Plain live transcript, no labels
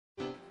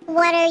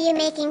What are you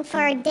making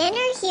for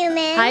dinner,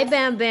 human? Hi,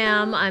 Bam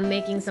Bam. I'm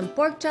making some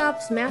pork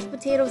chops, mashed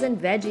potatoes,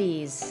 and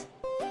veggies.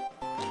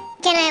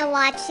 Can I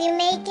watch you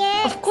make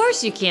it? Of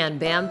course you can,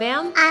 Bam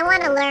Bam. I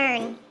want to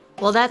learn.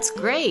 Well, that's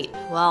great.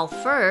 Well,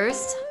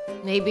 first,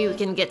 maybe we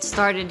can get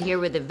started here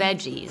with the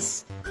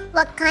veggies.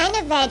 What kind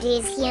of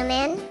veggies,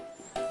 human?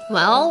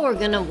 Well, we're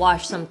gonna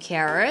wash some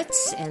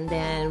carrots, and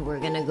then we're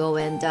gonna go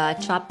and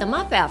chop them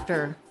up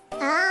after.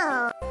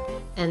 Oh.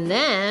 And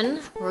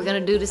then we're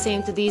gonna do the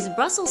same to these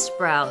Brussels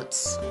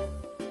sprouts.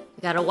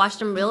 You gotta wash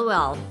them real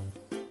well.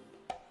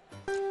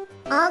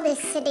 All this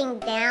sitting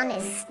down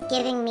is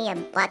giving me a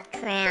butt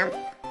cramp.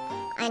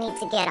 I need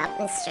to get up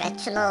and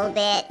stretch a little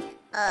bit.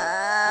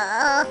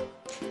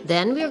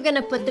 Then we're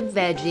gonna put the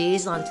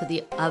veggies onto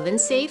the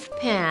oven-safe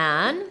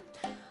pan.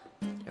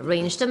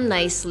 Arrange them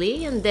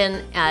nicely and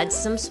then add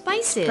some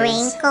spices.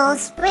 Sprinkle,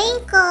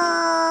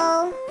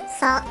 sprinkle.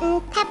 Salt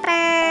and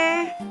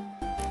pepper.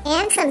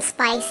 And some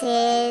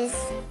spices.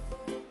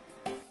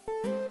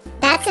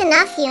 That's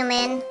enough,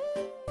 human.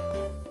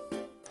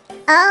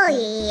 Oh,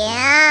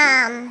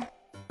 yum.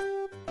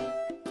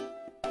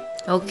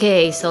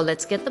 Okay, so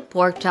let's get the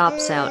pork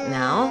chops out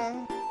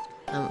now.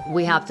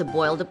 We have to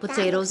boil the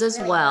potatoes as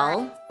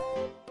well.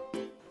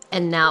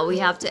 And now we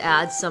have to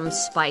add some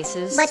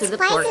spices But to the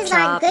pork chops. spices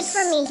aren't good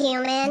for me,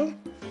 human.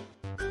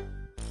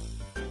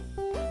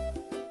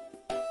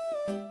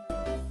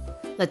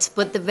 Let's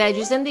put the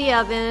veggies in the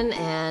oven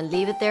and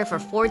leave it there for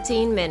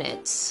 14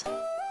 minutes.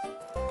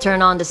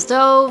 Turn on the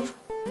stove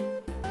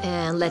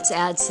and let's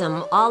add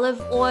some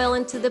olive oil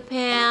into the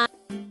pan.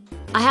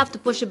 I have to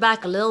push it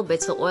back a little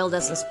bit so oil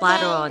doesn't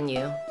splatter on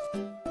you.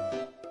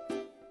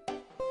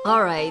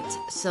 Alright,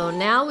 so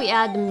now we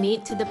add the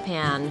meat to the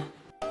pan.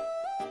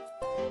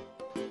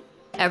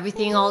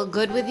 Everything all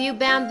good with you,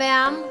 Bam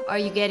Bam? Are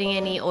you getting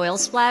any oil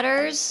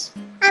splatters?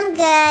 I'm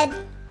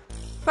good.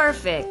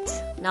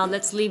 Perfect. Now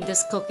let's leave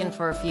this cooking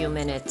for a few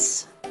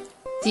minutes.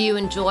 Do you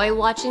enjoy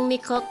watching me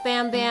cook,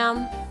 Bam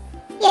Bam?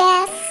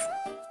 Yes.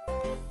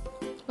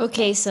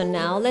 Okay, so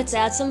now let's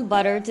add some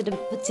butter to the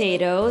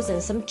potatoes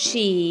and some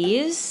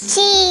cheese.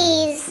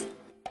 Cheese.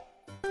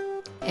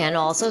 And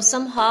also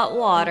some hot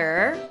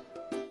water.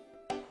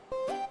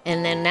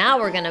 And then now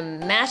we're gonna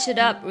mash it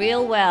up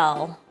real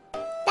well.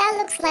 That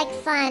looks like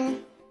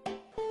fun.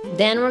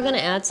 Then we're gonna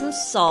add some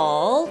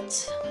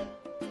salt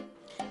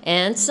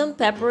and some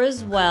pepper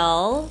as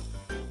well.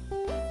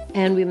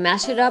 And we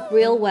mash it up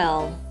real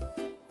well.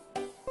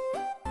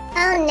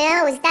 Oh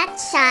no, is that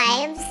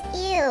chives?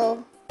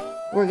 Ew.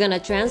 We're gonna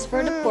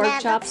transfer the pork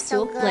that chops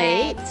looks to so a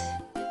plate.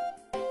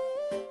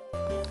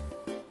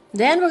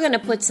 Then we're gonna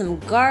put some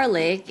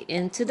garlic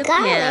into the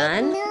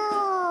pan.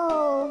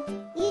 No.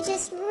 You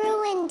just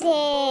ruined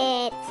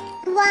it.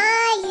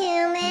 Why,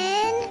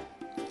 human?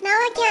 Now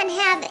I can't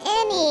have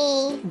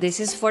any. This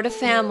is for the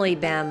family,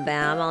 Bam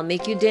Bam. I'll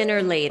make you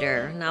dinner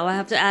later. Now I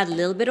have to add a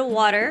little bit of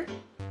water.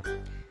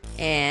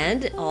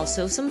 And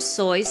also some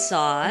soy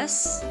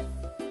sauce.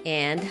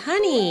 And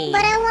honey.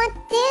 But I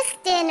want this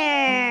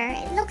dinner.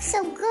 It looks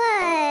so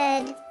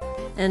good.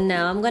 And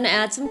now I'm gonna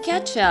add some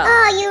ketchup.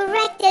 Oh, you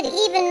wrecked it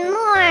even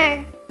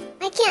more.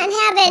 I can't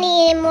have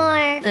any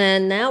anymore.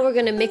 And now we're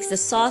gonna mix the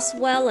sauce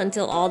well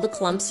until all the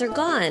clumps are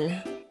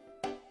gone.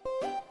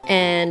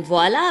 And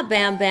voila,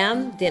 Bam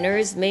Bam, dinner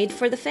is made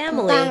for the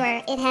family.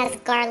 Bummer, it has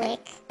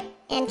garlic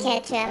and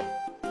ketchup.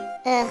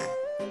 Ugh.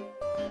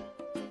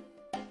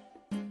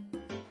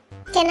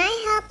 Can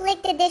I help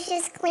lick the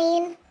dishes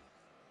clean?